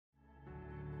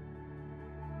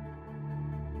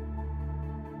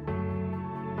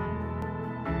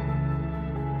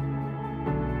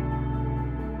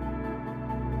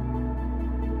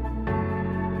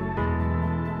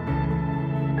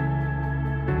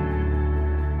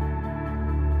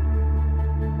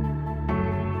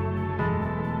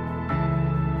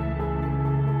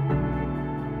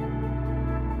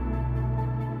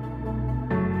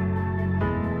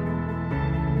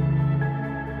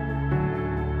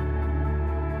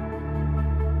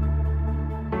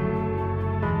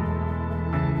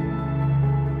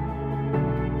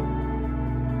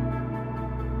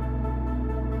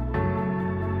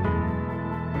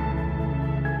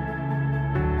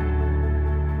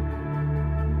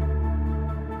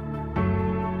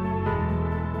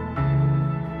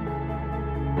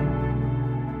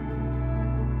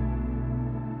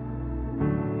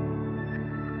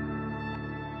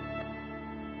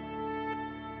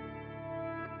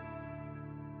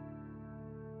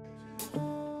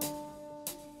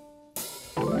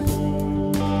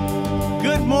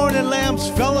Good morning, Lambs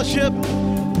Fellowship.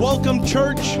 Welcome,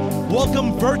 church.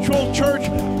 Welcome, virtual church.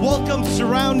 Welcome,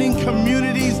 surrounding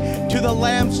communities, to the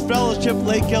Lambs Fellowship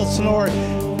Lake Elsinore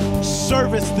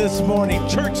service this morning.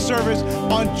 Church service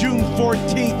on June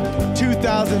 14th,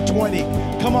 2020.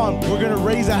 Come on, we're going to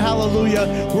raise a hallelujah.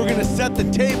 We're going to set the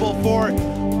table for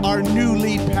our new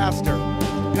lead pastor,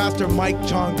 Pastor Mike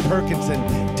John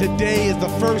Perkinson. Today is the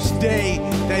first day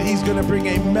that he's going to bring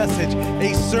a message,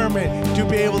 a sermon to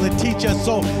be able to teach us.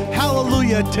 So,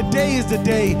 hallelujah, today is the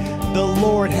day the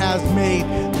Lord has made.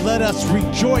 Let us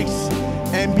rejoice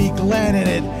and be glad in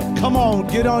it. Come on,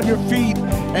 get on your feet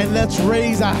and let's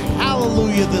raise a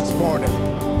hallelujah this morning.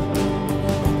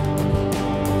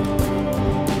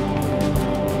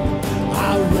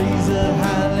 I'll raise a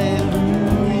hallelujah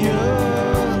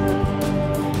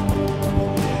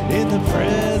in the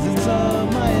presence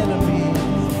of my enemies.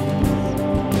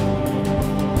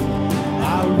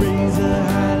 I'll raise a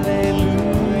hallelujah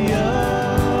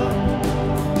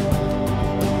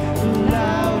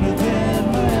louder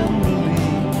than my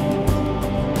unbelief.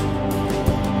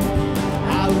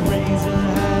 I'll raise a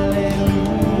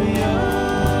hallelujah.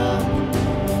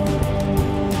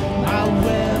 My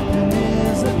weapon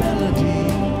is a melody.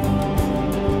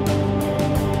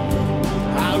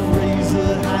 I'll raise a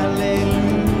hallelujah.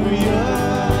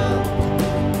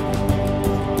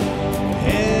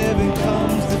 Heaven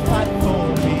comes to fight for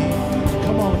me.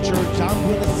 Come on, church, I'm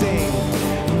gonna sing.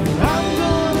 I'm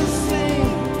gonna sing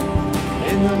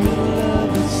in the middle of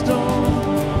the storm.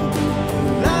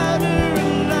 Louder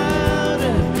and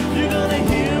louder, you're gonna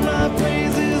hear my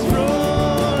praises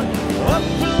roar. Up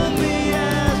from the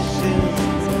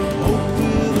ashes, hope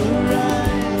will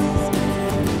arise.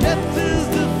 Death is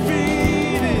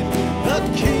defeated, the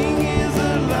King is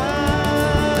alive.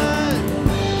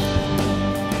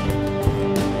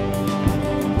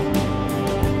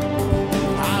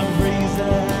 I raise a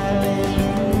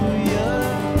hallelujah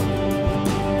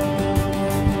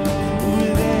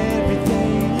with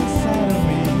everything inside of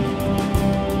me.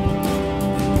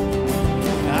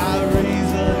 I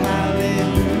raise a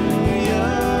hallelujah.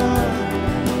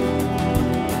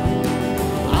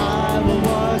 I will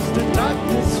watch the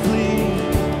darkness flee.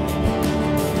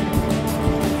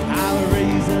 I'll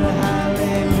raise a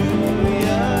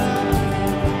hallelujah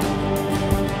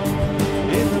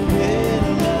in the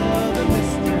middle of the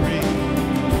mystery.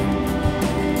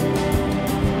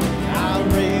 I'll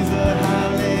raise a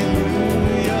hallelujah.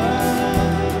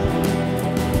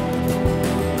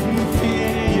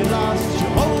 Fear you lost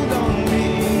your hold on me.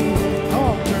 Come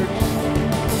on, church.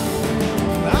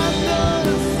 I'm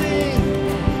gonna sing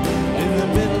in the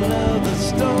middle of the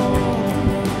storm.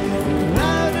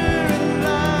 Louder and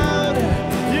louder,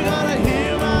 you're gonna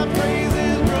hear my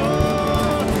praises roar.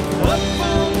 Up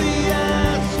from the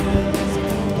ashes,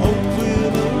 hope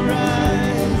will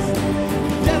arise.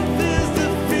 Death is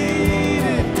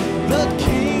defeated, the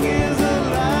King is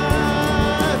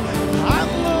alive.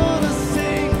 I'm gonna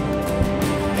sing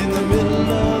in the middle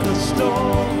of the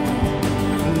storm.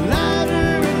 Louder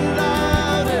and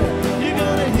louder, you're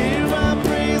gonna hear my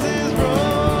praises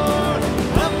roar.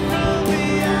 Up from the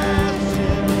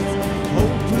ashes,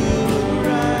 hope will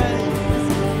arise.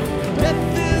 Death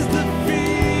is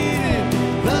defeated,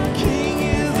 the King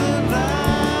is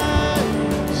alive.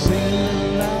 Sing a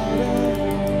little louder,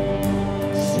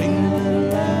 sing a little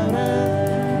louder,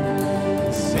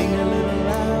 sing a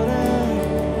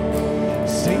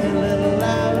little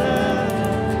louder,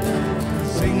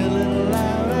 sing a little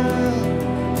louder,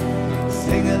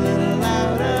 sing a little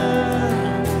louder,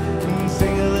 sing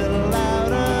a little louder, sing a little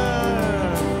louder,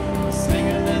 sing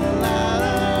a little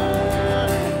louder,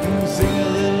 sing a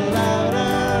little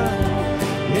louder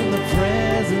in the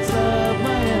presence of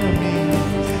my enemies.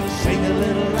 Sing a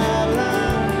little louder,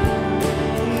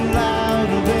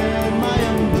 louder than my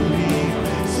unbelief.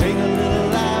 Sing a little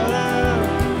louder,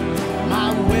 my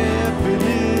weapon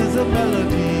is a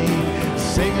melody.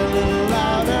 Sing a little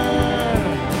louder,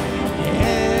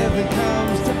 heaven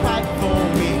comes to fight for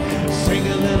me. Sing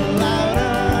a little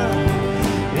louder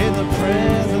in the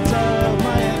presence of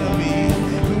my enemy.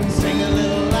 Sing a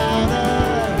little louder,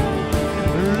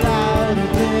 louder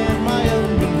than my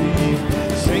unbelief.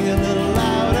 Sing a little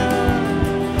louder,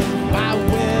 my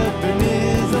weapon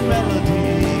is a melody.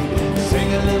 Sing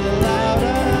a little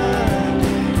louder,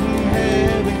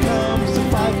 heaven comes to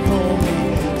fight for me.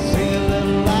 Sing a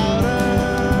little louder.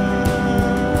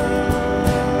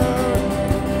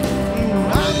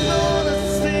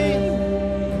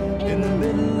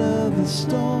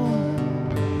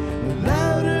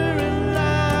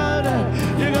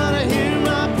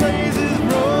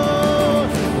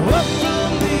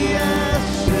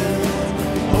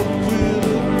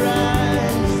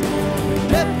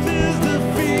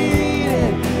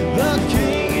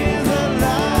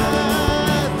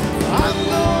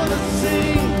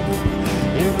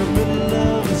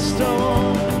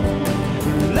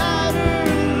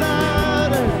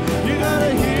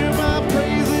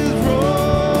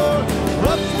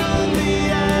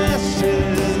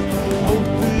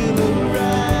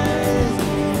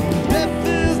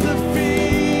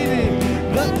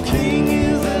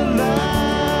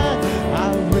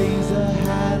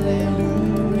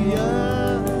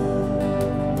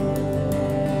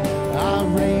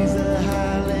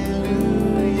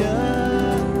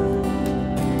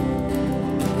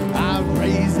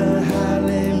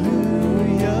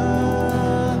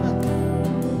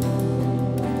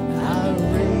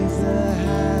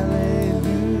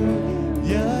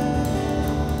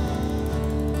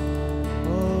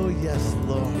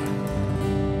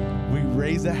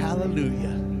 Raise a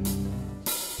hallelujah.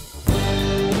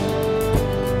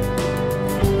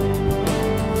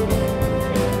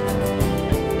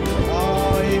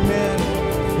 Oh, amen.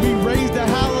 We raised a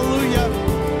hallelujah.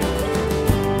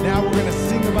 Now we're going to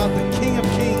sing about the King of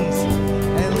Kings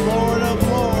and Lord of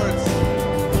Lords.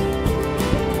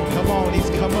 Come on, he's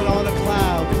coming on a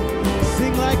cloud.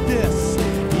 Sing like this.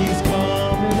 He's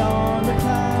coming on a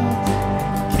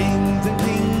cloud. Kings and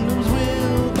kingdoms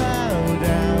will bow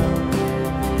down.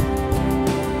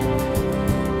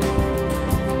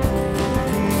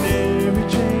 And every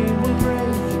chain will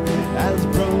break as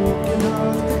broken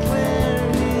hearts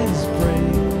declare his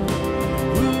praise.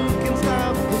 Who can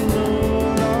stop the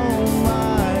Lord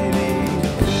Almighty?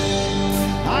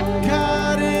 Our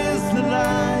God is the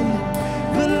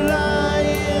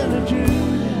Lion of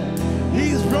Judah.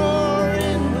 He's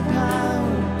roaring with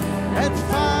power and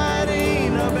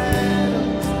fighting our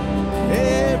battles.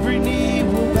 Every knee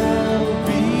will bow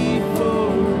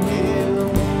before him.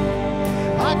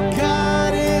 Our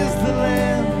God is the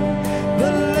Lamb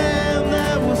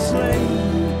that was slain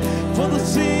for the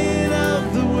sin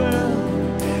of the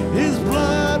world. His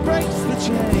blood breaks the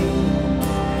chain.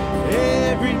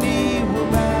 Every knee will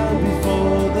bow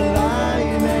before the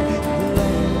Lion and the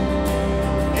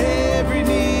Lamb. Every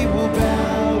knee will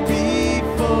bow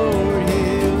before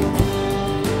him.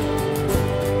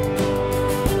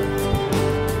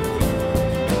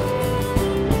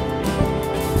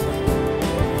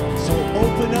 So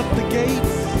open up the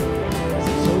gates.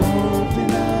 So open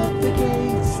up the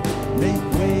gates. Make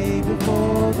way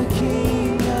before the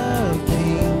King of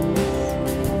Kings.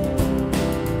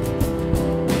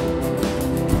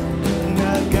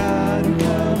 Now God who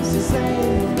comes to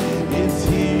save is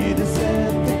here to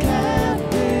set the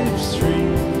captives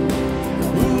free.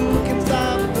 Who can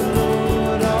stop the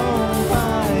Lord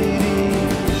Almighty?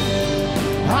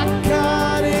 Our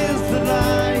God is the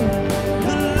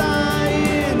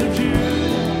Lion of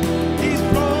Judah. He's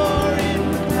roaring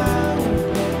with power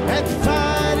and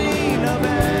fighting a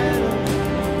battle.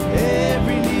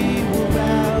 Every knee will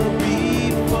bow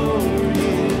before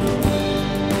him.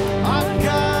 Our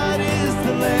God is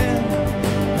the Lamb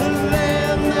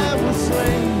that was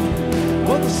slain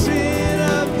for the sin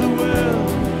of the world.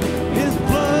 His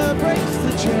blood breaks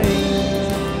the chains.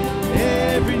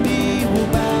 Every knee will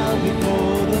bow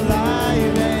before the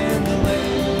Lion and the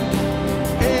Lamb.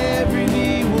 Every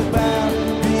knee will bow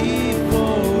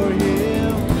before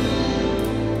him.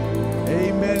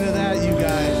 Amen to that, you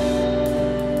guys.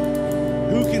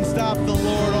 Who can stop the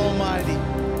Lord Almighty?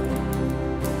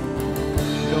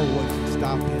 No one can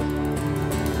stop him.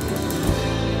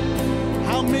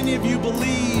 How many of you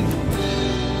believe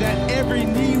that every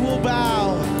knee will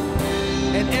bow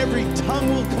and every tongue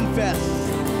will confess?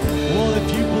 Well,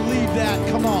 if you believe that,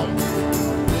 come on.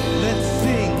 Let's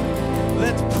sing.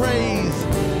 Let's praise.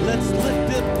 Let's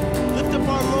lift up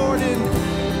our Lord in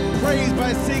praise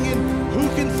by singing, who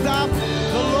can stop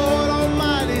the Lord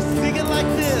Almighty? Sing it like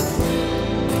this.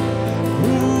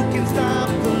 Who can stop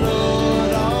the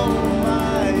Lord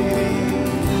Almighty?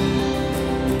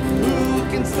 Who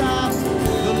can stop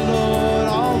the Lord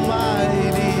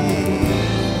Almighty?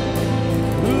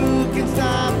 Who can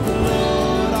stop the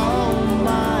Lord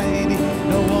Almighty?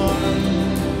 No one.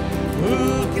 Who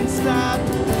can stop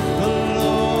the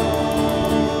Lord?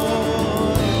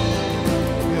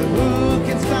 Who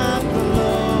can stop the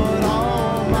Lord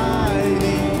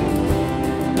Almighty?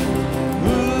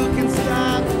 Who can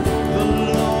stop the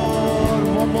Lord?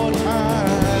 One more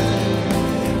time.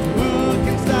 Who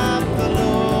can stop the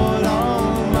Lord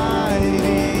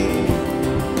Almighty?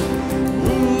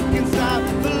 Who can stop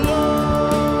the Lord?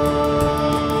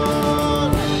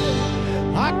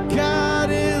 Our God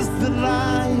is the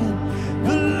Lion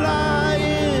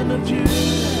of Judah.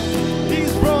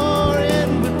 He's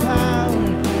roaring with power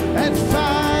and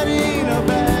fighting our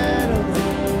battles.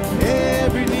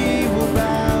 Every knee will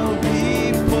bow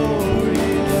before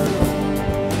him.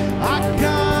 Our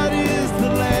God is the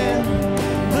Lamb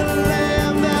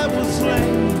that was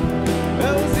slain.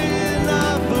 That was in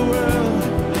of the world.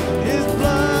 His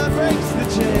blood breaks the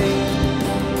chain.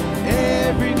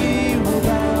 Every knee will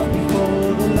bow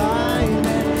before the Lion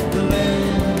and the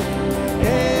Lamb.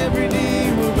 Every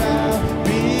knee will bow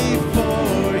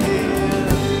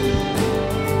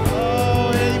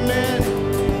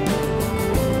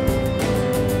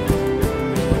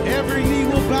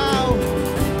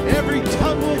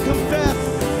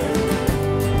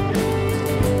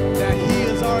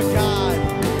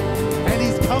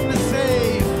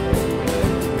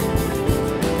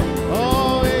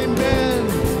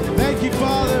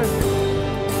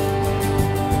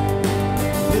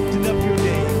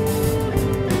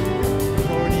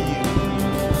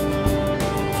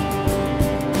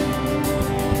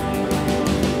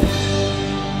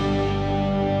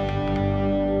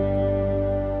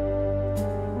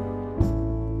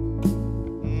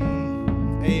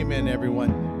Amen,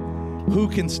 everyone. Who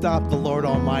can stop the Lord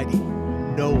Almighty?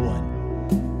 No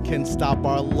one can stop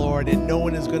our Lord, and no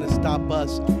one is going to stop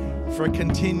us for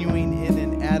continuing in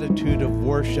an attitude of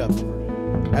worship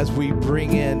as we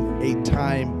bring in a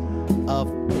time of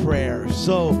prayer.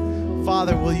 So,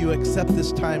 Father, will you accept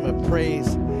this time of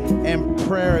praise and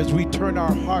prayer as we turn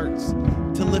our hearts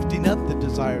to lifting up the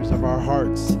desires of our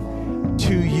hearts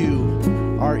to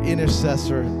you, our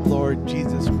intercessor, Lord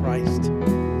Jesus Christ.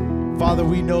 Father,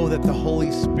 we know that the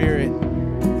Holy Spirit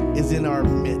is in our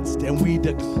midst, and we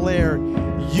declare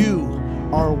you,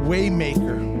 our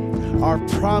waymaker, our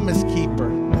promise keeper,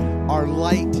 our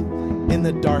light in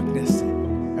the darkness.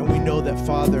 And we know that,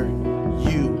 Father,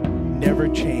 you never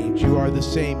change. You are the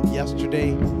same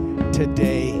yesterday,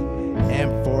 today,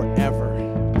 and forever.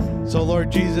 So, Lord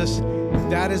Jesus,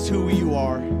 that is who you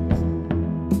are.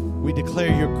 We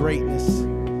declare your greatness.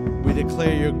 We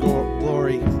declare your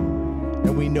glory.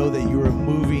 And we know that you are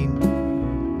moving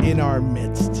in our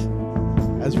midst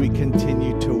as we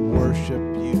continue to worship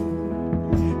you.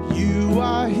 You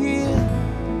are here,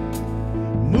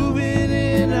 moving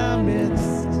in our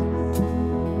midst.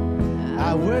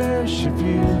 I worship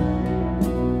you.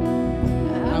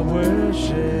 I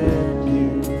worship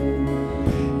you.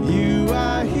 You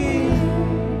are here,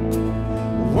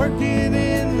 working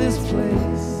in this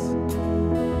place.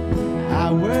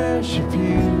 I worship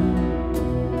you.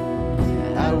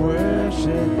 I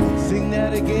worship. Sing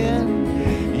that again.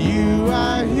 You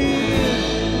are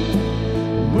here,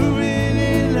 moving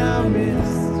in our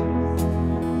midst.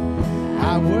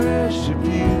 I worship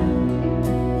you.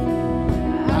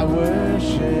 I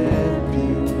worship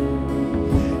you.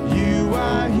 You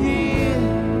are here,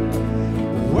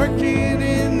 working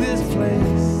in this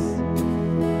place.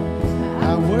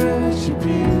 I worship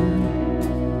you.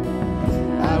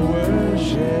 I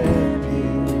worship you.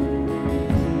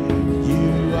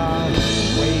 You are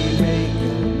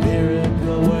waymaker,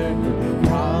 miracle worker,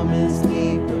 promise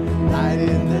keeper, light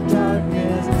in the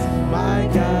darkness. My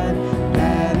God,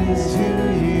 that is who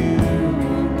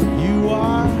you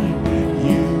are.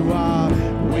 You are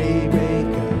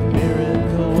waymaker,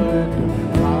 miracle worker,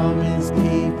 promise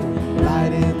keeper,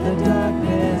 light in the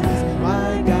darkness.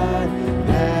 My God,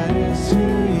 that is who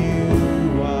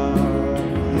you are.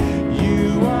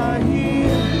 You are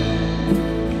here,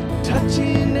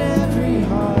 touching every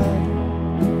heart.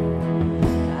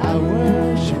 I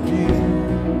worship you.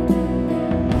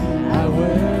 I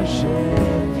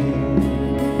worship you.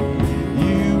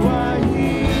 You are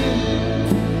here,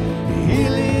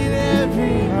 healing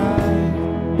every heart.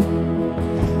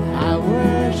 I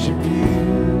worship you.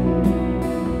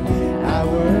 I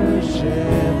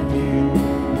worship you.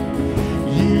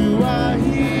 You are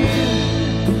here,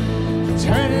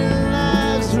 turning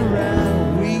lives around.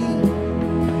 We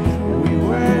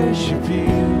worship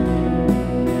you.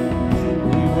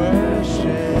 We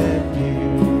worship you.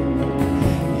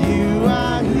 You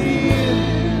are here,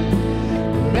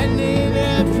 mending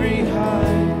every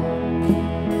heart.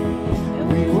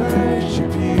 We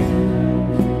worship you.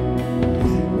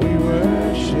 We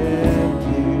worship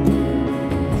you.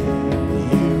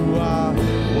 You are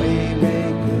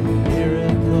waymaker,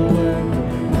 miracle worker,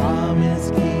 promise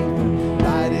keeper,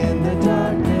 light in the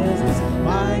darkness.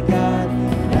 My God,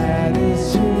 that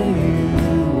is who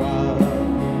you are.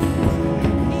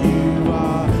 You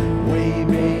are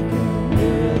waymaker,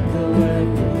 miracle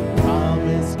worker,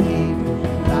 promise keeper,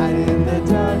 light in the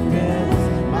darkness.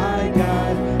 My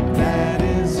God, that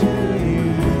is who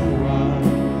you are.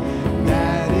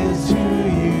 That is who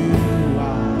you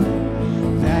are.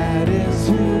 That is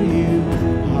who you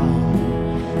are.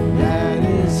 That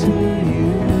is who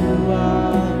you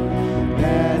are.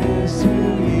 That is who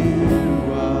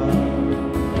you are.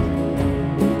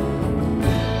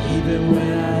 Even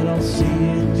when I don't see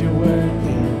it, you're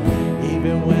working.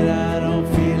 Even when I don't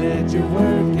feel it, you're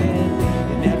working.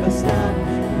 You never stop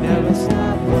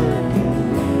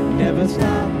working. Never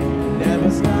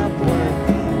stop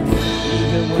working.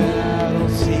 Even when I don't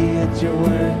see it, you're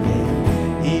working.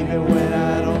 Even when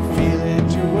I don't feel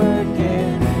it, you're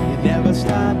working. You never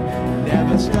stop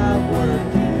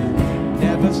working.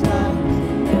 Never stop.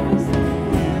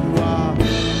 You are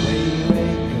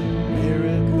waymaker,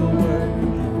 miracle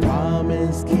worker,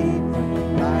 promise keeper,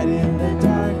 light in the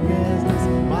darkness.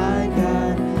 My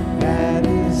God, that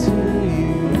is who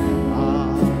you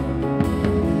are.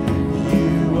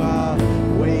 You are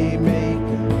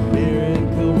waymaker,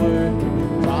 miracle worker,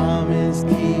 promise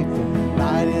keeper,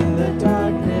 light in the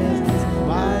darkness.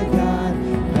 My God,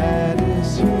 that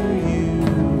is who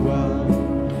you are.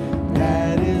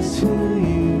 That is who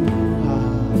you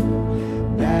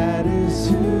are. That is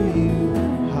who you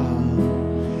are.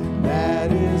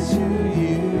 That is who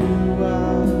you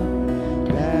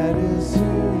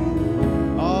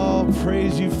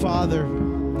praise you, Father,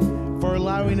 for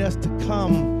allowing us to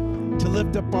come to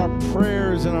lift up our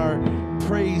prayers and our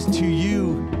praise to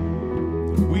you.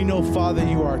 We know, Father,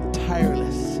 you are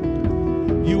tireless.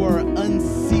 You are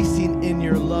unceasing in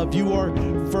your love. You are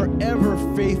forever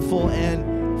faithful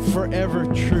and forever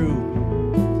true.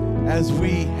 As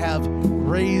we have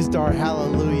raised our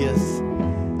hallelujahs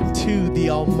to the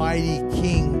Almighty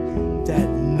King that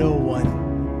no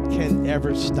one can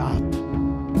ever stop.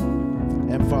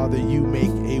 And Father, you make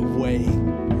a way.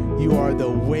 You are the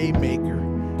way maker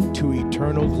to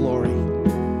eternal glory.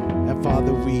 And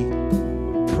Father, we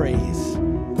praise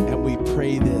and we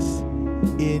pray this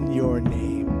in your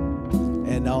name.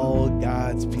 And all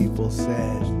God's people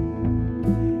said,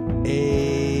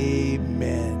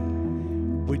 amen.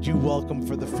 Would you welcome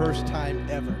for the first time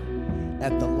ever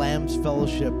at the Lambs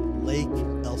Fellowship Lake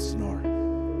Elsinore,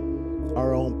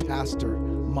 our own pastor,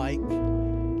 Mike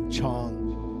Chong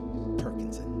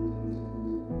Perkinson.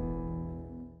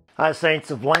 Hi, Saints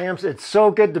of Lambs. It's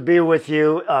so good to be with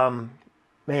you.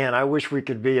 Man, I wish we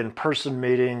could be in person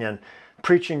meeting, and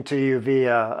preaching to you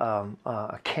via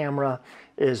a camera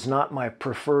is not my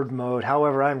preferred mode.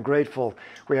 However, I'm grateful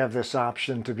we have this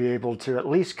option to be able to at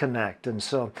least connect. And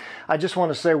so I just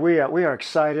want to say we are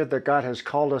excited that God has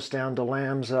called us down to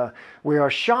Lambs. We are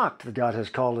shocked that God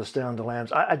has called us down to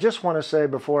Lambs. I just want to say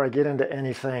before I get into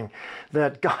anything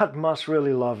that God must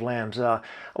really love Lambs. I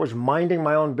was minding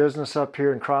my own business up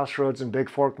here in Crossroads in Big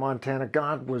Fork, Montana.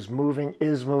 God was moving,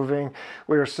 is moving.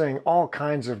 We are seeing all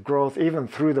kinds of growth, even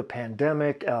through the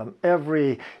pandemic.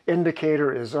 Every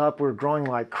indicator is up. We're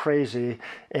growing like crazy,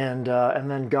 and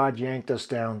then God yanked us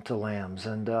down to Lambs.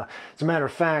 And as a matter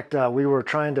of fact, we were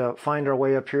trying to find our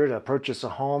way up here to purchase a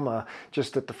home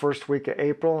just at the first week of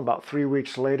April. About 3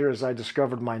 weeks later, as I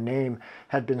discovered my name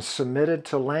had been submitted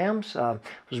to Lambs, I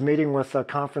was meeting with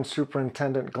Conference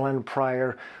Superintendent Glenn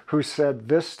Pryor, who said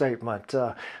this statement: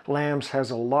 Lambs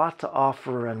has a lot to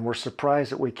offer, and we're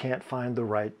surprised that we can't find the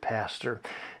right pastor.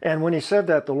 And when he said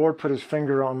that, the Lord put his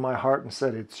finger on my heart and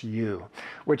said, it's you,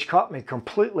 which caught me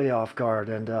completely off guard.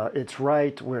 And it's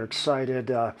right. We're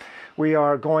excited. We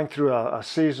are going through a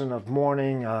season of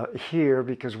mourning here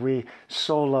because we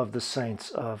so love the saints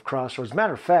of Crossroads.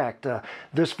 Matter of fact,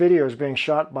 this video is being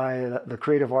shot by the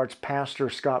creative arts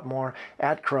pastor, Scott Moore,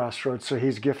 at Crossroads, so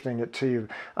he's gifting it to you.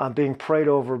 I'm being prayed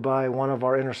over by one of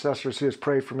our intercessors who has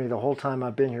prayed for me the whole time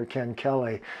I've been here, Ken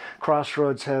Kelly.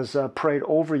 Crossroads has prayed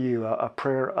over you a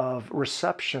prayer of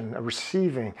reception, a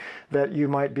receiving, that you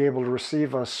might be able to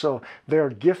receive us. So they're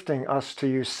gifting us to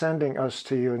you, sending us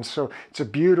to you. And so it's a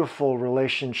beautiful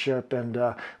relationship, and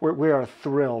we are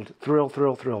thrilled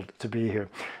to be here.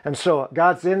 And so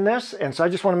God's in this. And so I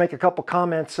just want to make a couple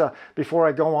comments before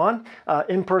I go on.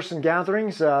 In-person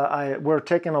gatherings, we're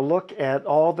taking a look at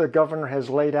all the governor has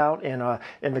laid out in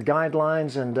the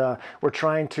guidelines, and we're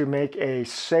trying to make a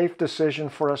safe decision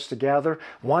for us to gather,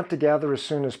 want to gather as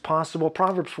soon as possible.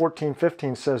 Proverbs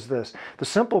 14:15 says this: the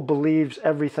simple believes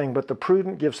everything, but the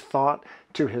prudent gives thought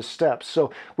to his steps.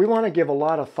 So we want to give a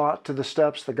lot of thought to the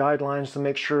steps, the guidelines, to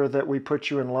make sure that we put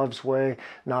you in love's way,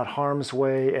 not harm's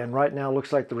way. And right now it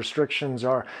looks like the restrictions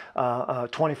are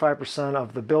 25%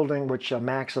 of the building, which a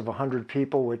max of 100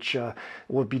 people, which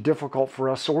would be difficult for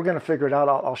us. So we're going to figure it out.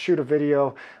 I'll shoot a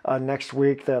video next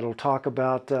week that'll talk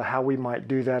about how we might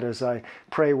do that as I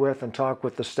pray with and talk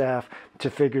with the staff to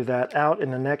figure that out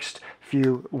in the next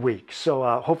few weeks. So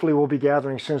hopefully we'll be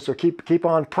gathering soon. So keep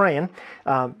on praying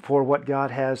for what God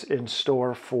has in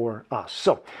store for us.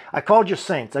 So I called you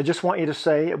saints. I just want you to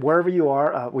say, wherever you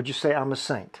are, would you say, I'm a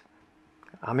saint?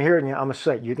 I'm hearing you. I'm a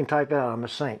saint. You can type it out. I'm a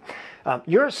saint.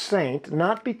 You're a saint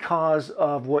not because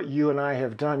of what you and I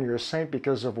have done. You're a saint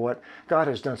because of what God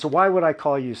has done. So why would I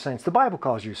call you saints? The Bible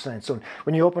calls you saints. So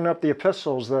when you open up the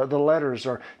epistles, the letters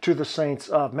are to the saints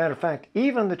of. Matter of fact,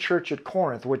 even the church at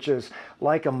Corinth, which is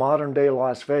like a modern day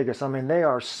Las Vegas, I mean, they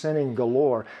are sinning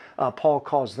galore. Paul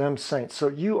calls them saints. So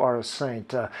you are a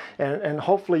saint. And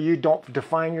hopefully you don't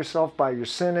define yourself by your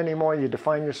sin anymore. You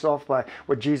define yourself by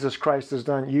what Jesus Christ has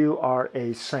done. You are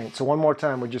a saint. So one more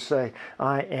time, would you say,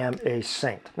 I am a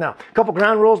saint? Now, a couple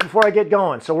ground rules before I get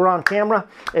going. So we're on camera,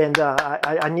 and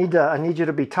I need you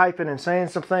to be typing and saying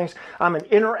some things. I'm an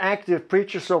interactive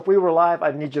preacher, so if we were live,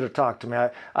 I'd need you to talk to me.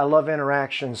 I love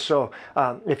interaction. So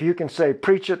if you can say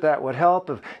preach it, that would help.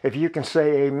 If you can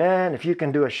say amen, if you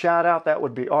can do a shout out, that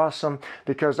would be awesome,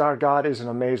 because our God is an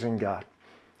amazing God.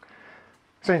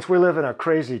 Saints, we live in a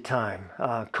crazy time.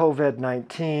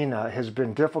 COVID-19 has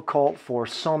been difficult for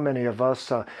so many of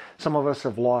us. Some of us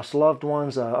have lost loved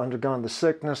ones, undergone the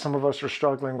sickness. Some of us are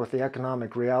struggling with the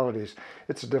economic realities.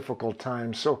 It's a difficult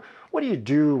time. So what do you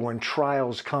do when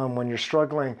trials come, when you're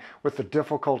struggling with the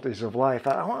difficulties of life?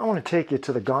 I want to take you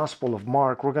to the Gospel of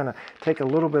Mark. We're going to take a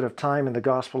little bit of time in the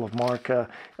Gospel of Mark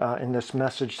in this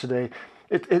message today.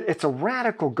 It's a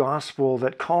radical gospel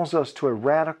that calls us to a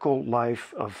radical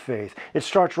life of faith. It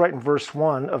starts right in verse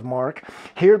 1 of Mark.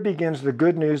 Here begins the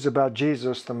good news about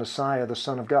Jesus, the Messiah, the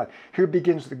Son of God. Here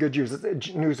begins the good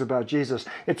news about Jesus.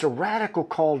 It's a radical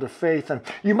call to faith, and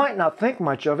you might not think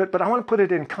much of it, but I want to put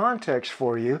it in context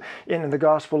for you in the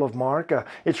Gospel of Mark.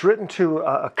 It's written to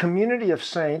a community of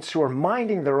saints who are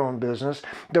minding their own business.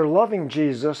 They're loving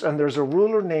Jesus, and there's a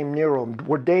ruler named Nero.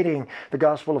 We're dating the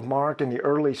Gospel of Mark in the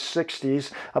early 60s.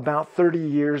 About 30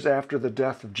 years after the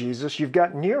death of Jesus. You've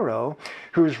got Nero,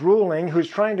 who's ruling, who's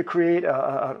trying to create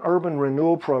an urban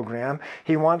renewal program.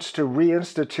 He wants to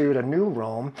reinstitute a new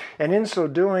Rome, and in so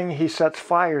doing, he sets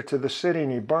fire to the city,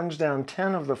 and he burns down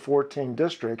 10 of the 14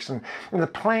 districts, and the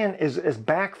plan is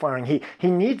backfiring. He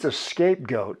needs a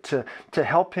scapegoat to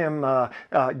help him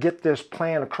get this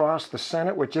plan across the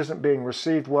Senate, which isn't being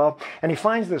received well, and he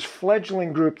finds this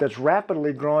fledgling group that's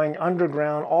rapidly growing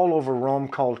underground all over Rome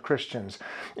called Christians.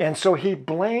 And so he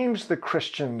blames the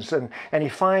Christians, and he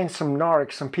finds some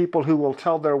narcs, some people who will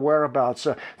tell their whereabouts.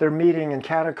 They're meeting in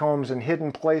catacombs and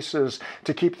hidden places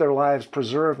to keep their lives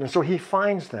preserved. And so he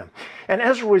finds them. And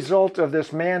as a result of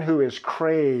this man who is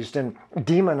crazed and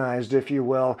demonized, if you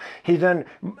will, he then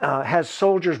has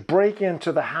soldiers break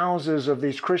into the houses of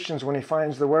these Christians when he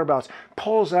finds their whereabouts,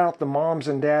 pulls out the moms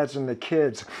and dads and the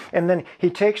kids, and then he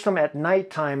takes them at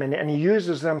nighttime and he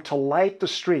uses them to light the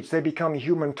streets. They become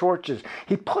human torches.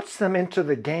 He puts them into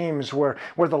the games where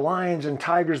the lions and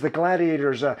tigers, the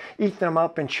gladiators, eat them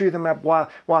up and chew them up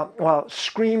while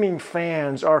screaming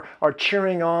fans are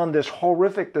cheering on this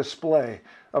horrific display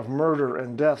of murder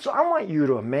and death. So I want you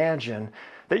to imagine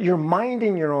that you're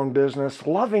minding your own business,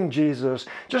 loving Jesus,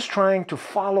 just trying to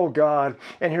follow God,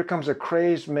 and here comes a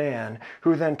crazed man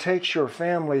who then takes your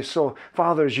family. So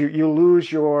fathers, you lose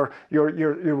your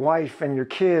wife and your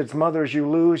kids. Mothers, you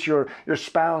lose your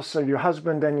spouse and your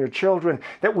husband and your children,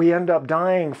 that we end up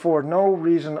dying for no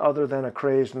reason other than a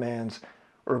crazed man's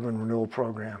urban renewal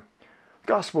program.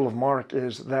 Gospel of Mark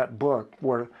is that book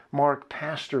where Mark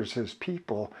pastors his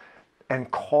people and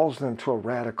calls them to a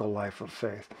radical life of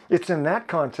faith. It's in that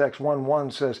context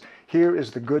 1:1 says, here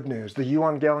is the good news, the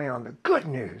euangelion, the good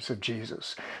news of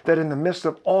Jesus, that in the midst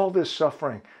of all this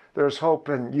suffering, there's hope.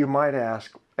 And you might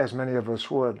ask, as many of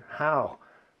us would, how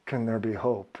can there be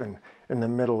hope in the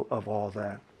middle of all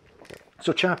that?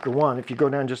 So chapter 1, if you go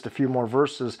down just a few more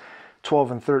verses,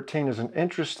 12 and 13 is an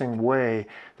interesting way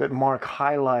that Mark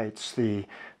highlights the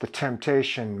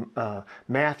temptation.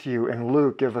 Matthew and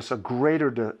Luke give us a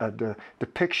greater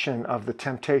depiction of the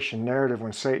temptation narrative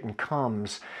when Satan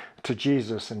comes to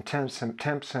Jesus and tempts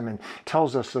him and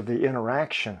tells us of the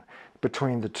interaction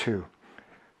between the two.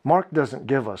 Mark doesn't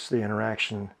give us the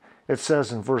interaction. It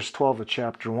says in verse 12 of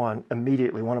chapter 1,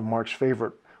 immediately, one of Mark's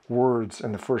favorite words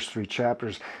in the first 3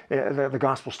 chapters, the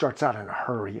gospel starts out in a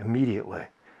hurry, immediately.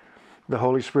 The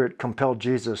Holy Spirit compelled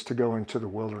Jesus to go into the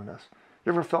wilderness.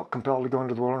 You ever felt compelled to go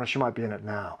into the wilderness? You might be in it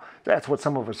now. That's what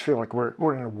some of us feel like.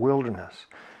 We're in a wilderness.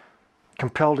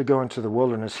 Compelled to go into the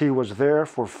wilderness. He was there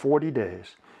for 40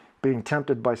 days, being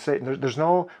tempted by Satan. There's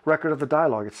no record of the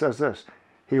dialogue. It says this: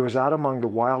 he was out among the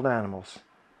wild animals,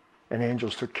 and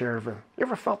angels took care of him. You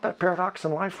ever felt that paradox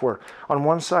in life where on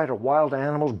one side are wild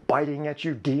animals biting at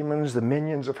you, demons, the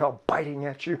minions of hell biting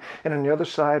at you, and on the other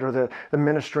side are the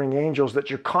ministering angels, that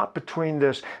you're caught between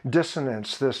this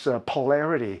dissonance, this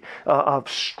polarity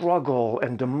of struggle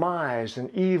and demise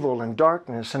and evil and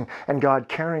darkness and God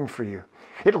caring for you.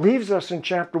 It leaves us in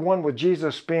chapter 1 with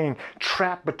Jesus being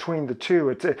trapped between the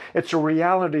two. It's a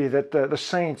reality that the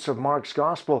saints of Mark's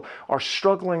gospel are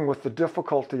struggling with the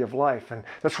difficulty of life. And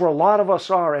that's where a lot of us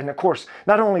are. And of course,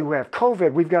 not only we have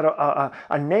COVID, we've got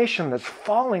a nation that's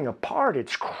falling apart.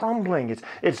 It's crumbling.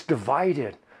 It's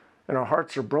divided. And our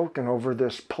hearts are broken over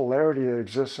this polarity that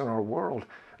exists in our world.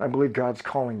 I believe God's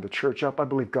calling the church up. I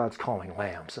believe God's calling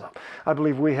Lambs up. I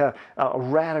believe we have a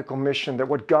radical mission, that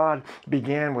what God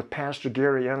began with Pastor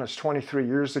Gary Ennis 23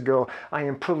 years ago, I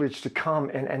am privileged to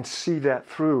come and see that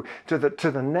through to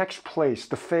the next place,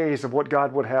 the phase of what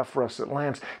God would have for us at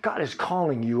Lambs. God is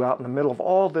calling you out in the middle of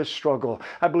all this struggle.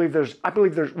 I believe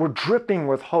we're dripping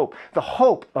with hope, the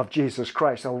hope of Jesus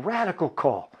Christ, a radical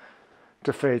call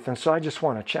to faith. And so I just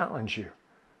want to challenge you.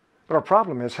 But our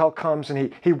problem is hell comes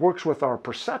and he works with our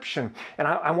perception. And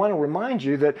I want to remind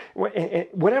you that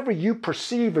whatever you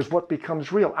perceive is what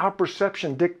becomes real. Our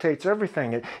perception dictates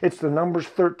everything. It's the Numbers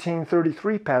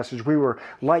 13:33 passage. We were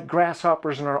like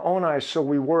grasshoppers in our own eyes, so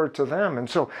we were to them. And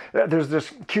so there's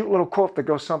this cute little quote that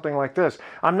goes something like this.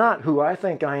 I'm not who I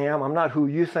think I am. I'm not who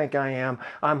you think I am.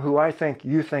 I'm who I think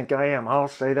you think I am. I'll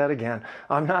say that again.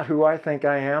 I'm not who I think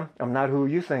I am. I'm not who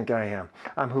you think I am.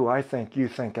 I'm who I think you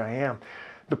think I am.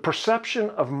 The perception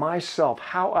of myself,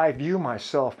 how I view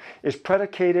myself, is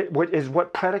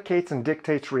what predicates and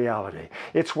dictates reality.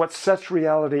 It's what sets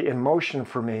reality in motion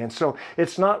for me. And so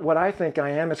it's not what I think I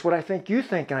am, it's what I think you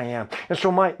think I am. And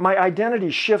so my identity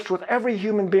shifts with every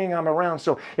human being I'm around.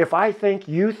 So if I think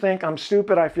you think I'm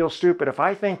stupid, I feel stupid. If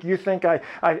I think you think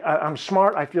I'm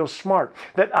smart, I feel smart.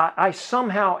 That I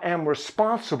somehow am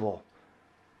responsible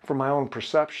for my own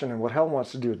perception, and what hell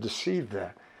wants to do is deceive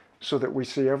that, so that we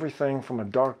see everything from a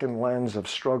darkened lens of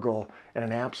struggle and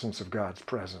an absence of God's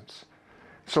presence.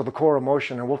 So the core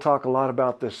emotion, and we'll talk a lot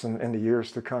about this in the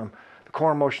years to come, the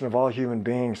core emotion of all human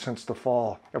beings since the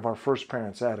fall of our first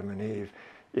parents, Adam and Eve,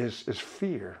 is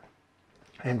fear.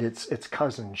 And its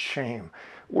cousin, shame.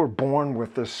 We're born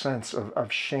with this sense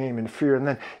of shame and fear, and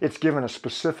then it's given a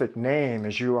specific name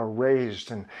as you are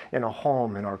raised in a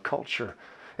home, in our culture.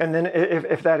 And then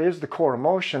if that is the core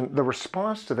emotion, the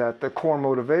response to that, the core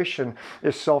motivation,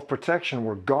 is self-protection.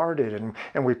 We're guarded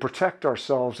and we protect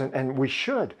ourselves, and we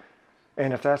should.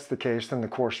 And if that's the case, then the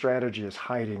core strategy is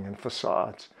hiding and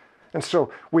facades. And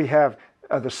so we have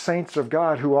the saints of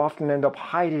God who often end up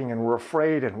hiding, and we're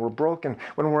afraid and we're broken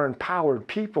when we're empowered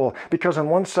people, because on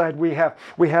one side we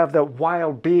have the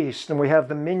wild beast and we have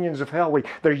the minions of hell.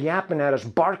 They're yapping at us,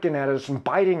 barking at us and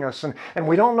biting us, and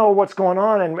we don't know what's going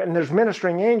on, and there's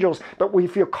ministering angels, but we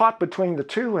feel caught between the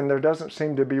two, and there doesn't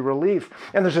seem to be relief.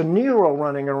 And there's a Nero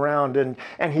running around, and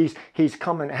he's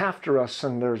coming after us,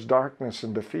 and there's darkness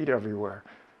and defeat everywhere.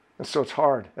 And so it's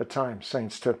hard at times,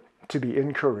 saints, to be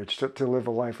encouraged, to live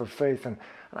a life of faith. And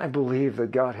I believe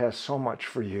that God has so much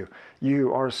for you.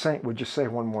 You are a saint. Would you say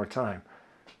one more time,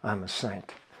 I'm a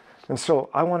saint? And so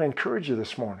I want to encourage you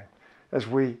this morning as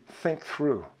we think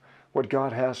through what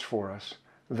God has for us,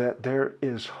 that there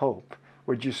is hope.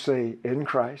 Would you say, in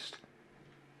Christ,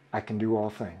 I can do all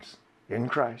things. In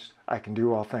Christ, I can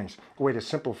do all things. A way to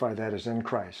simplify that is, in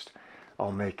Christ,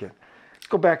 I'll make it. Let's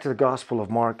go back to the Gospel of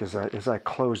Mark as I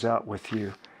close out with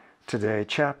you today.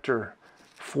 Chapter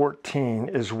 14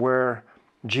 is where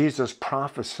Jesus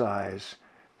prophesies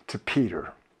to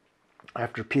Peter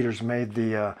after Peter's made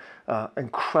the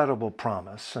incredible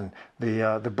promise and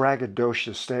the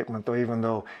braggadocious statement, though, even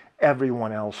though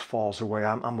everyone else falls away,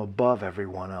 I'm above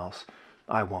everyone else,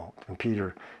 I won't. And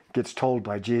Peter gets told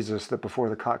by Jesus that before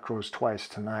the cock crows twice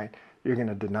tonight, you're going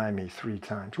to deny me 3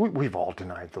 times. We've all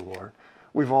denied the Lord.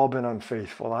 We've all been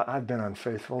unfaithful. I've been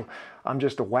unfaithful. I'm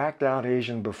just a whacked out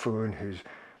Asian buffoon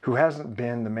who hasn't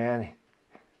been the man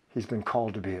he's been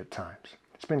called to be at times.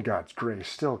 It's been God's grace,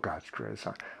 still God's grace.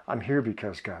 I'm here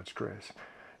because God's grace.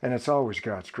 And it's always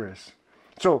God's grace.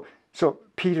 So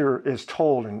Peter is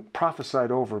told and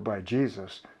prophesied over by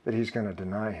Jesus that he's going to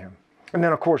deny him. And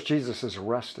then, of course, Jesus is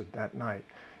arrested that night.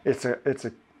 It's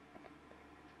a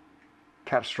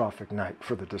catastrophic night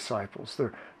for the disciples.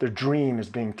 Their dream is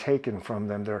being taken from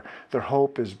them. Their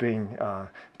hope is being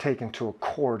taken to a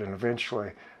court, and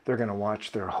eventually they're going to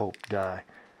watch their hope die.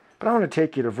 But I want to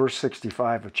take you to verse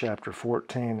 65 of chapter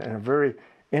 14, and a very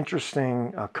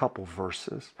interesting couple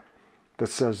verses that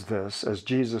says this, as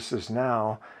Jesus is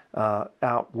now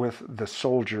out with the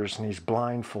soldiers and he's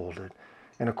blindfolded.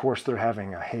 And of course they're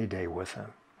having a heyday with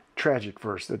him. Tragic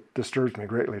verse that disturbs me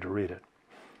greatly to read it.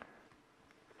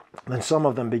 Then some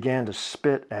of them began to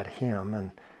spit at him,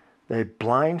 and they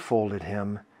blindfolded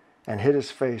him and hid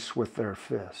his face with their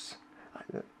fists.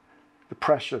 The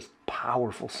precious,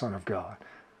 powerful Son of God,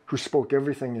 who spoke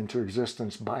everything into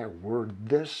existence by a word,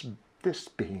 this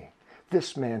being,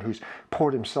 this man who's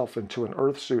poured himself into an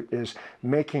earth suit, is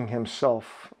making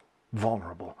himself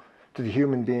vulnerable to the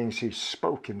human beings he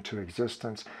spoke into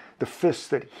existence. The fists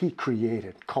that he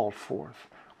created, called forth,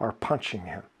 are punching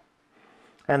him.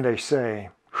 And they say,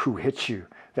 who hit you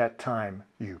that time,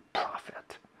 you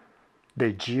prophet?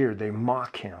 They jeer, they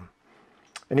mock him.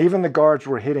 And even the guards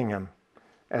were hitting him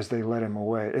as they led him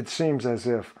away. It seems as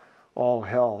if all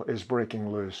hell is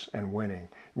breaking loose and winning.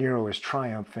 Nero is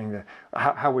triumphing.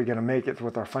 How are we going to make it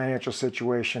with our financial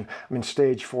situation? I'm in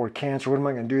stage 4 cancer. What am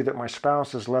I going to do that my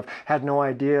spouse has left? Had no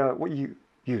idea. What you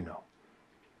know.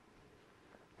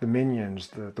 the minions,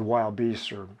 the wild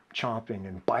beasts are chomping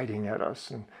and biting at us,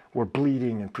 and we're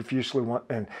bleeding and profusely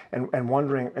and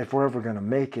wondering if we're ever going to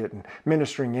make it. And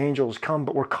ministering angels come,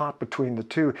 but we're caught between the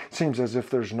two. It seems as if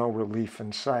there's no relief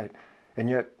in sight. And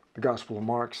yet the Gospel of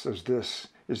Mark says this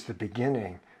is the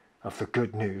beginning of the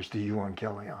good news, the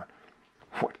Evangelion.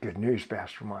 What good news,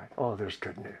 Pastor Mike? Oh, there's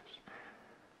good news.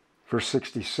 Verse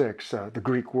 66, the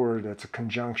Greek word that's a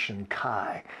conjunction,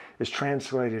 kai, is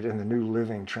translated in the New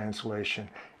Living Translation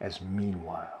as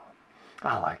meanwhile.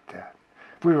 I like that.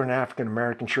 If we were an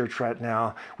African-American church right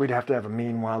now, we'd have to have a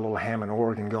meanwhile little Hammond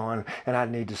organ going, and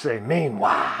I'd need to say,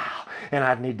 meanwhile, and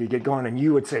I'd need to get going, and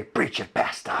you would say, preach it,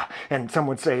 Pastor, and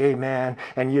someone would say, amen,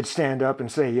 and you'd stand up and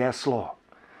say, yes, Lord.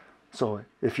 So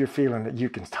if you're feeling it, you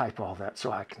can type all that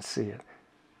so I can see it.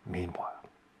 Meanwhile.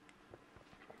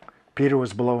 Peter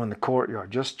was below in the courtyard,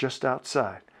 just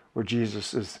outside, where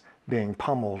Jesus is being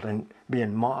pummeled and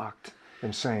being mocked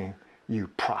and saying, you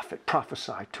prophet,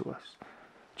 prophesy to us.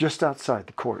 Just outside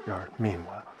the courtyard,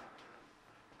 meanwhile.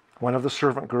 One of the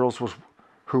servant girls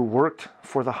who worked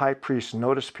for the high priest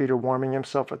noticed Peter warming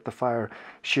himself at the fire.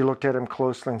 She looked at him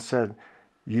closely and said,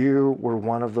 you were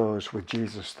one of those with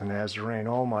Jesus the Nazarene.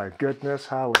 Oh my goodness,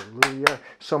 hallelujah.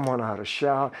 Someone ought to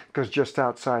shout, because just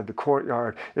outside the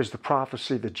courtyard is the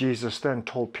prophecy that Jesus then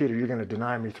told Peter, you're going to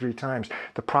deny me 3 times.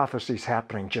 The prophecy's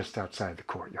happening just outside the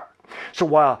courtyard. So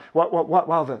while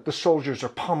the soldiers are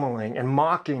pummeling and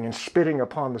mocking and spitting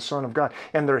upon the Son of God,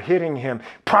 and they're hitting him,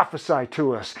 prophesy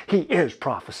to us. He is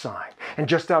prophesying. And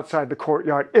just outside the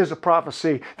courtyard is a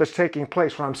prophecy that's taking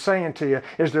place. What I'm saying to you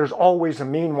is there's always a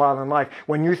meanwhile in life.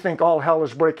 When you think all hell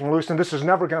is breaking loose and this is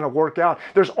never going to work out,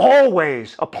 there's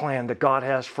always a plan that God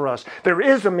has for us. There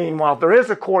is a meanwhile. There is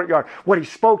a courtyard. What he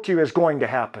spoke to you is going to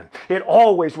happen. It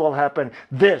always will happen.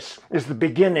 This is the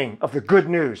beginning of the good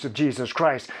news of Jesus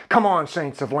Christ. Come on,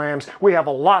 saints of lambs. We have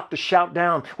a lot to shout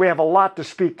down. We have a lot to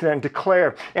speak to and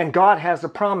declare. And God has a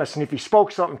promise. And if he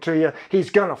spoke something to you,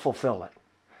 he's going to fulfill it.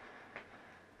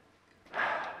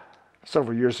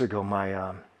 Several years ago,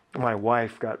 my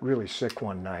wife got really sick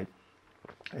one night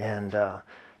and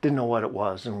didn't know what it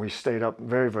was. And we stayed up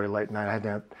very, very late at night. I had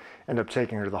to end up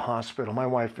taking her to the hospital. My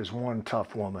wife is one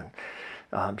tough woman.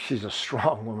 She's a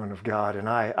strong woman of God, and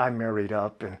I married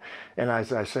up, and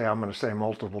as I say, I'm going to say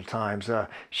multiple times,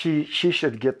 she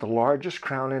should get the largest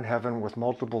crown in heaven with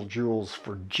multiple jewels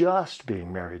for just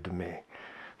being married to me.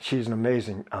 She's an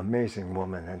amazing, amazing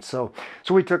woman. And so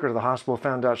we took her to the hospital,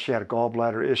 found out she had a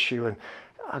gallbladder issue, and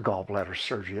a gallbladder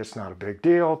surgery, it's not a big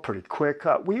deal, pretty quick.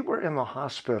 We were in the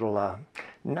hospital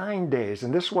 9 days,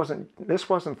 and this wasn't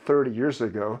 30 years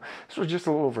ago. This was just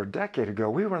a little over a decade ago.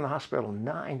 We were in the hospital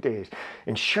 9 days.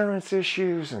 Insurance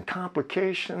issues and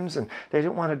complications, and they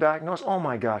didn't want to diagnose. Oh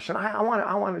my gosh! And I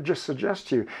want to just suggest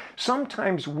to you,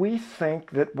 sometimes we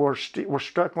think that we're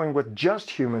struggling with just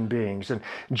human beings and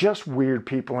just weird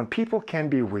people, and people can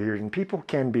be weird and people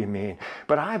can be mean.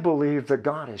 But I believe that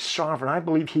God is sovereign. I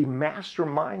believe he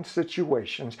masterminds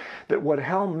situations that what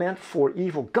hell meant for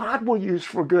evil, God will use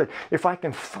for good. If I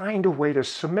can find a way to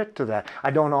submit to that.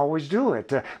 I don't always do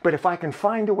it, but if I can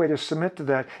find a way to submit to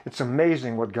that, it's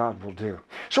amazing what God will do.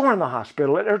 So we're in the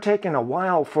hospital. They're taking a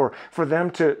while for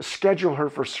them to schedule her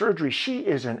for surgery. She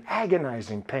is in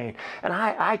agonizing pain, and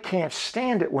I can't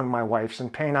stand it when my wife's in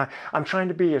pain. I'm trying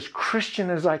to be as Christian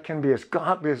as I can be, as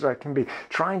godly as I can be,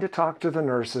 trying to talk to the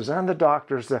nurses and the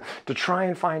doctors to try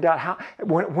and find out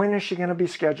when is she going to be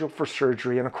scheduled for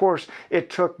surgery. And of course, it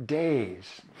took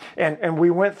days. And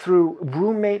we went through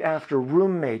roommate after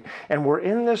roommate, and we're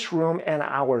in this room, and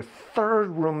our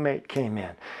 3rd roommate came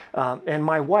in. And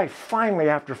my wife finally,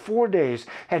 after 4 days,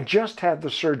 had just had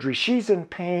the surgery. She's in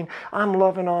pain. I'm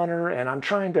loving on her, and I'm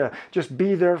trying to just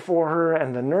be there for her,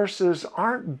 and the nurses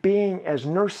aren't being as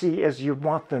nursey as you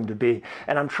want them to be.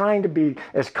 And I'm trying to be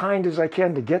as kind as I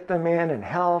can to get them in and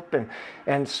help.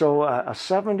 And so a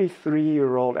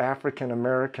 73-year-old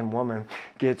African-American woman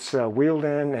gets wheeled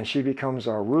in, and she becomes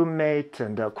our roommate.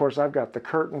 And of course, I've got the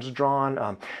curtains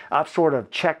drawn. I've sort of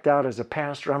checked out as a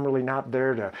pastor. I'm really not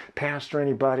there to pastor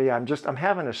anybody. I'm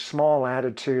having a small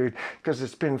attitude because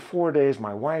it's been 4 days.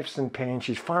 My wife's in pain.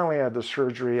 She's finally had the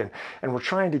surgery, and we're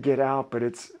trying to get out, but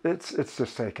it's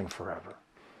just taken forever.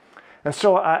 And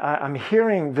so I'm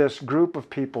hearing this group of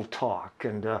people talk,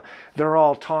 and they're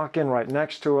all talking right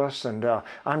next to us, and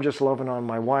I'm just loving on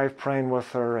my wife, praying with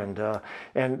her,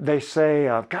 and they say,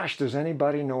 gosh, does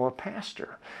anybody know a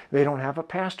pastor? They don't have a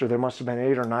pastor. There must have been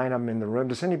 8 or 9 of them in the room.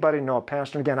 Does anybody know a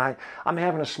pastor? Again, I'm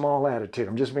having a small attitude.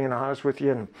 I'm just being honest with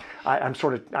you, and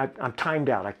I'm timed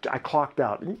out. I clocked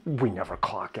out. We never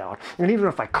clock out. And even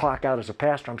if I clock out as a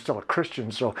pastor, I'm still a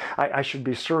Christian, so I should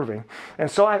be serving.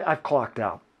 And so I've clocked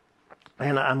out.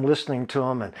 And I'm listening to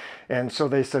them, and so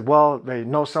they said, well, they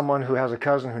know someone who has a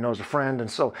cousin who knows a friend,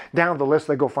 and so down the list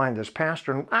they go find this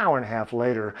pastor. An hour and a half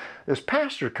later, this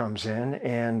pastor comes in,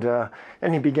 and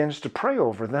he begins to pray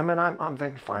over them, and I'm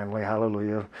thinking, finally,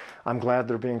 hallelujah, I'm glad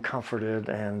they're being comforted,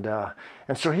 and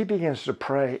so he begins to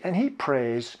pray, and he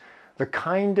prays the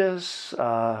kindest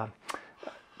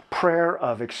prayer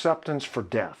of acceptance for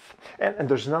death. And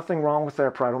there's nothing wrong with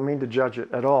that prayer. I don't mean to judge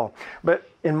it at all. But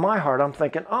in my heart, I'm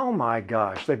thinking, oh my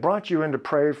gosh, they brought you in to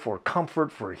pray for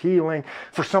comfort, for healing,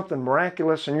 for something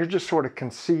miraculous, and you're just sort of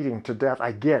conceding to death.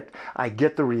 I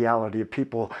get the reality of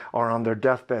people are on their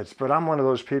deathbeds, but I'm one of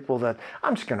those people that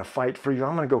I'm just going to fight for you.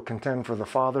 I'm going to go contend for the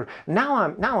Father. Now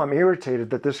I'm irritated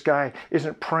that this guy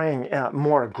isn't praying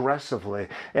more aggressively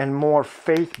and more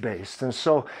faith-based. And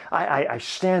so I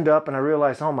stand up and I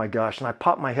realize, oh my gosh, and I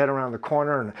pop my head around the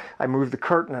corner and I move the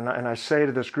curtain and I say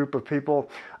to this group of people,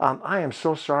 I am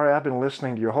so sorry. I've been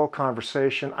listening to your whole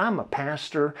conversation. I'm a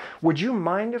pastor. Would you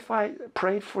mind if I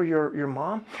prayed for your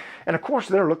mom? And of course,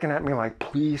 they're looking at me like,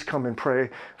 please come and pray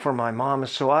for my mom. And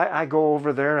so I go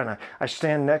over there and I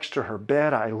stand next to her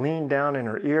bed. I lean down in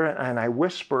her ear and I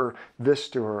whisper this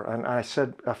to her. And I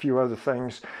said a few other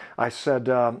things. I said,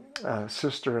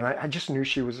 sister, and I just knew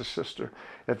she was a sister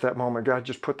at that moment. God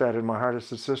just put that in my heart. I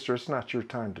said, sister, it's not your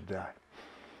time to die.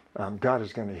 God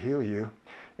is going to heal you,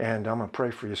 and I'm going to pray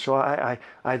for you. So I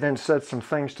then said some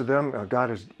things to them. God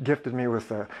has gifted me with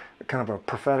a kind of a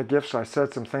prophetic gift, so I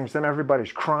said some things to them.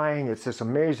 Everybody's crying. It's this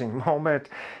amazing moment,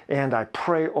 and I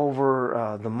pray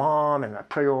over the mom, and I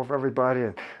pray over everybody,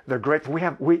 and they're grateful.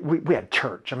 We had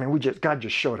church. I mean, God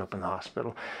just showed up in the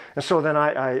hospital. And so then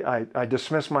I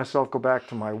dismiss myself, go back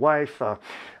to my wife.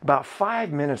 About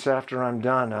 5 minutes after I'm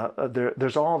done,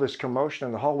 there's all this commotion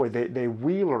in the hallway. They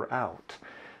wheel her out.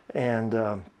 And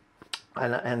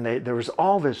there was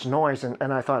all this noise,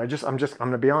 and I thought, I'm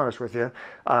going to be honest with you,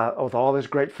 with all this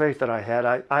great faith that I had,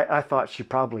 I thought she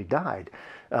probably died,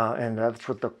 and that's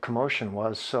what the commotion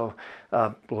was. So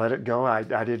let it go. I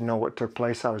didn't know what took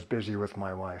place. I was busy with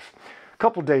my wife. A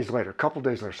couple days later,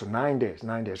 so 9 days.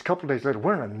 A couple days later,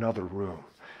 we're in another room,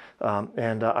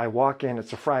 and I walk in.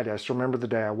 It's a Friday. I still remember the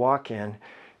day. I walk in.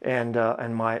 And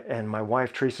my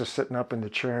wife Teresa's sitting up in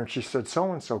the chair, and she said,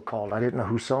 so-and-so called. I didn't know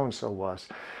who so-and-so was.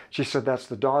 She said, that's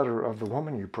the daughter of the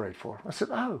woman you prayed for. I said,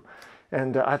 oh.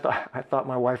 And I thought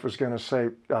my wife was going to say,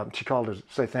 she called to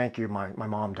say thank you, my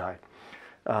mom died.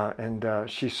 And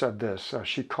she said this,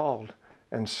 she called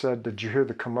and said, did you hear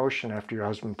the commotion after your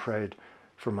husband prayed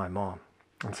for my mom?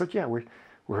 I said, yeah, we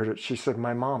heard it. She said,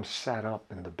 my mom sat up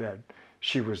in the bed.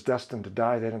 She was destined to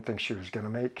die. They didn't think she was going to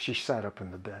make. She sat up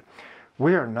in the bed.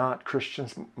 We are not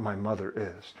Christians. My mother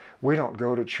is. We don't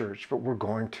go to church, but we're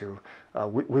going to.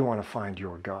 We want to find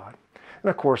your God. And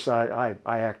of course, I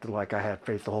acted like I had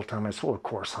faith the whole time. I said, well, of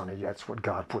course, honey, that's what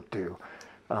God would do.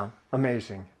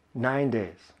 Amazing. 9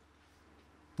 days.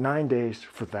 9 days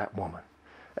for that woman.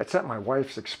 It's at my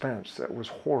wife's expense. That was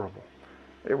horrible.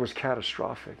 It was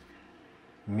catastrophic.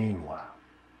 Meanwhile,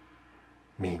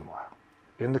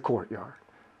 in the courtyard,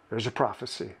 there's a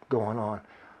prophecy going on.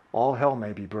 All hell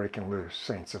may be breaking loose,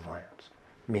 saints of lambs.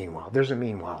 Meanwhile, there's a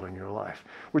meanwhile in your life.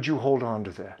 Would you hold on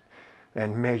to that?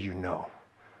 And may you know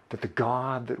that the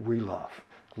God that we love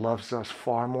loves us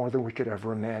far more than we could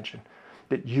ever imagine.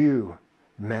 That you,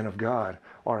 men of God,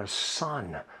 are a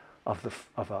son of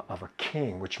a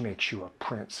king, which makes you a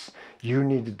prince. You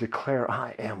need to declare,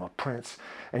 I am a prince.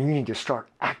 And you need to start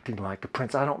acting like a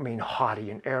prince. I don't mean haughty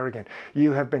and arrogant.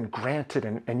 You have been granted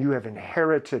and you have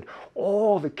inherited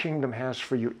all the kingdom has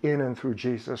for you in and through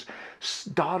Jesus.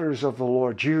 Daughters of the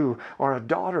Lord, you are a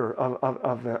daughter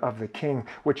of the king,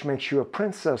 which makes you a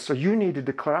princess. So you need to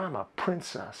declare, I'm a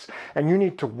princess. And you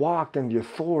need to walk in the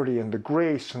authority and the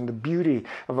grace and the beauty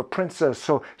of a princess.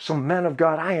 So men of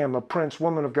God, I am a prince.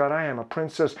 Woman of God, I am a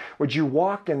princess. Would you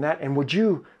walk in that, and would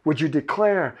you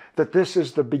declare that this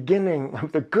is the beginning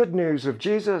of the good news of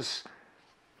Jesus?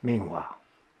 Meanwhile,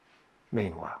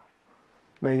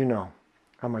 may you know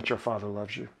how much our Father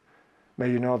loves you.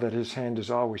 May you know that his hand is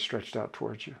always stretched out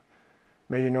towards you.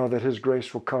 May you know that his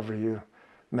grace will cover you.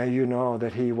 May you know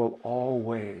that he will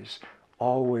always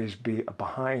be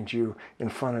behind you, in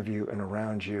front of you, and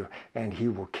around you, and he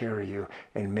will carry you.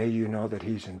 And may you know that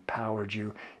he's empowered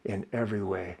you in every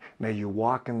way. May you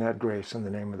walk in that grace in the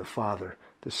name of the Father,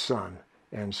 the Son,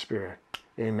 and Spirit.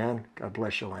 Amen. God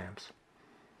bless you, lambs.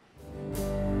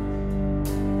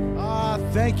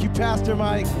 Thank you, Pastor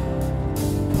Mike.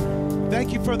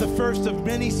 Thank you for the first of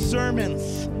many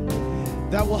sermons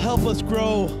that will help us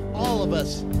grow, all of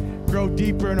us, grow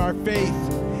deeper in our faith.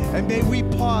 And may we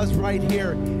pause right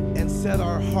here and set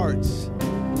our hearts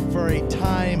for a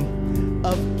time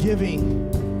of giving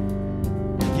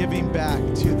back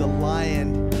to the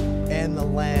Lion and the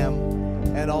Lamb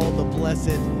and all the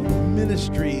blessed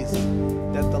ministries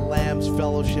that the Lamb's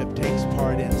Fellowship takes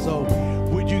part in. So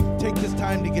would you take this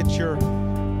time to get your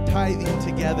tithing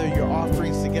together, your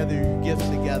offerings together, your gifts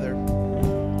together?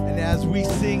 And as we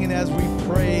sing and as we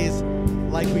praise,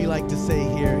 like we like to say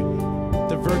here,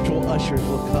 the virtual ushers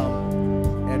will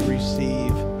come and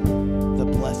receive the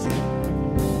blessing.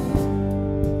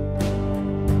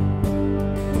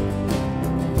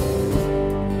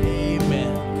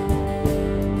 Amen.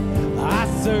 I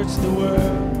searched the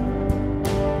world,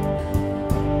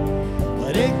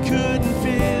 but it couldn't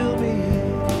fill me.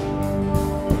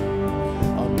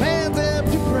 A man's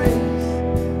empty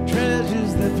praise,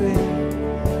 treasures that fail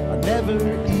are never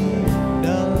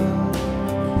enough.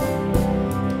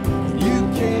 And you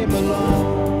came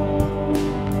along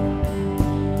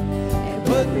and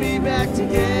put me back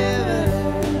together,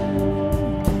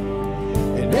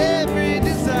 and every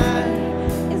desire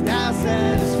is now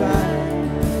satisfied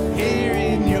here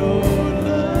in your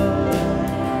love.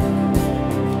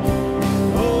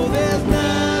 Oh, there's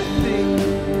nothing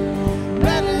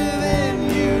better than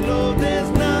you, Lord. There's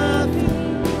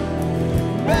nothing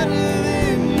better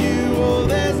than you. Oh,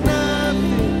 there's nothing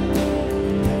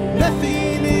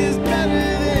is better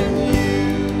than you.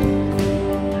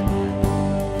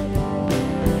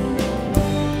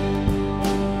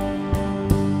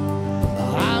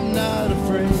 I'm not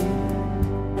afraid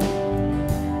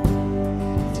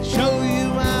to show you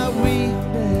my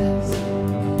weakness,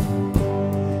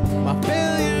 my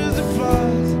failures and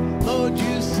flaws. Lord,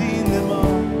 you've seen them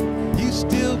all. You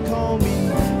still call me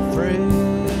friend.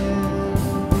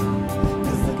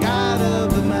 'Cause the God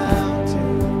of the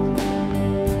mountain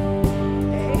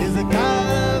is the God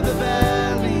of the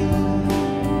valley.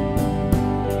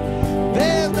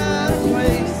 There's not a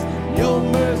place your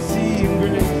mercy and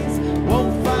grace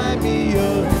won't find me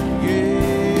again.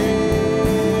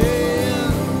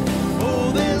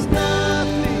 Oh, there's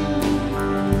nothing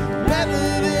better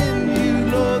than you,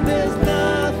 Lord. There's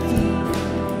nothing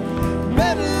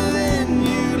better than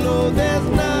you, Lord. There's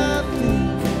nothing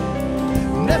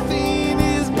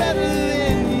is better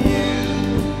than you.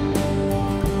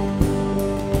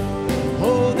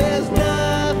 Oh, there's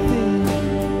nothing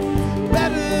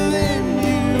better than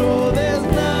you. Oh, there's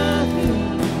nothing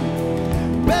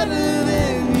better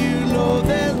than you, Lord.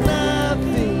 There's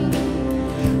nothing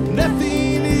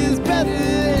is better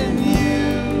than you.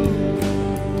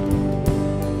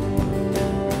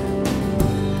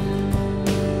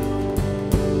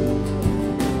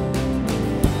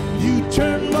 You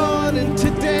turn mourning to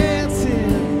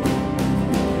dancing.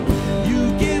 You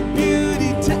give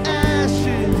beauty to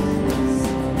ashes.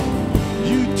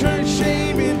 You turn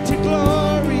shame into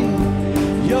glory.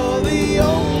 You're the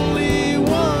only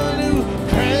one who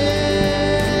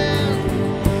can.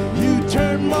 You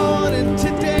turn mourning to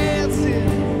dancing.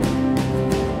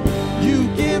 You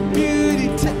give beauty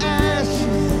to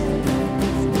ashes.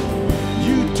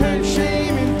 You turn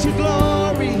shame into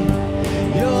glory.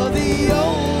 You're the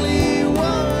only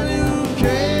one who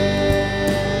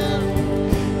can.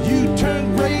 You turn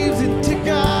graves into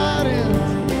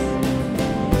gardens.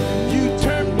 You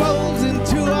turn bones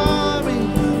into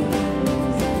armies.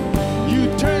 You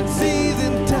turn seas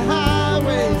into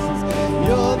highways.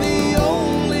 You're the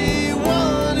only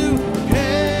one who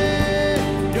can.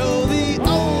 You're the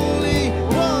only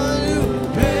one who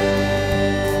can.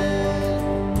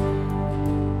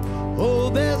 Oh,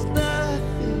 there's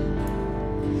nothing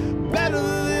better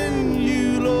than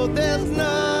you, Lord. There's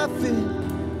nothing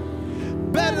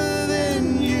better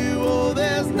than you. Oh,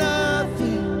 there's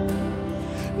nothing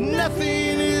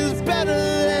is better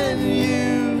than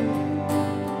you.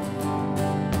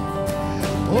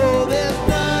 Oh, there's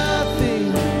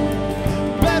nothing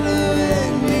better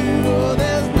than you. Oh,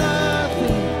 there's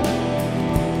nothing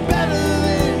better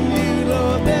than you,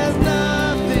 Lord. There's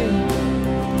nothing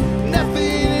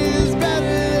is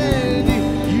better than you.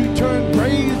 You turn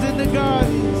graves into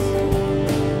gardens.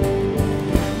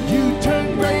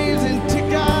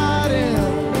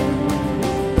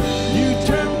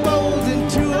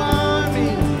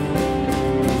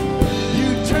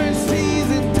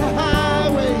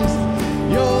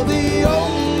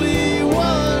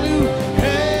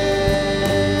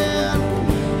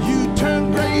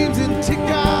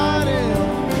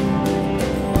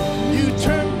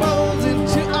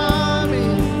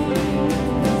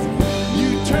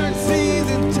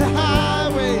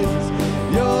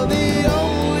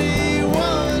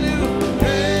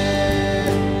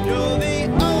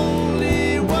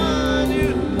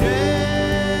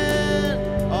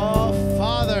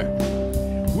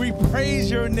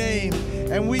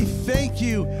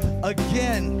 you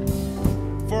again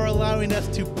for allowing us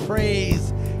to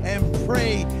praise and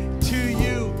pray to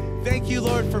you. Thank you,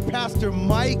 Lord, for Pastor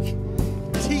Mike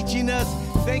teaching us.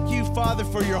 Thank you, Father,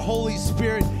 for your Holy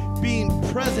Spirit being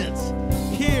present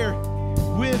here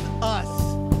with us.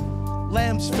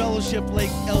 Lamb's Fellowship,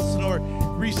 Lake Elsinore,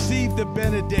 receive the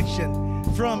benediction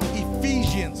from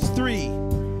Ephesians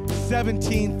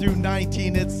 3:17 through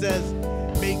 19. It says,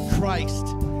 may Christ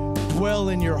dwell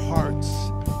in your hearts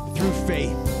through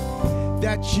faith,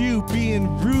 that you,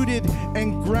 being rooted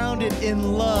and grounded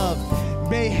in love,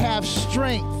 may have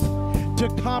strength to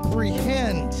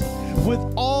comprehend with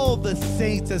all the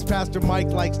saints, as Pastor Mike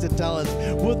likes to tell us,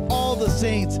 with all the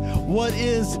saints, what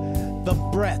is the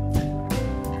breadth,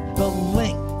 the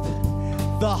length,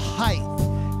 the height,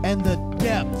 and the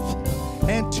depth,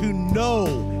 and to know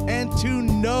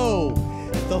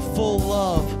the full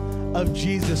love of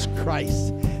Jesus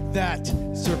Christ that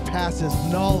surpasses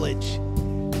knowledge,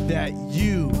 that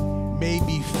you may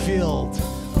be filled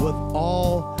with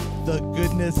all the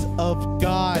goodness of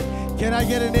God. Can I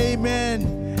get an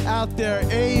amen out there?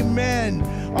 Amen.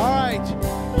 All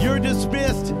right, you're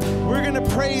dismissed. We're going to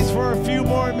praise for a few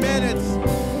more minutes.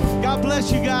 God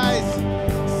bless you guys.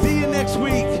 See you next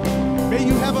week. May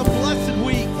you have a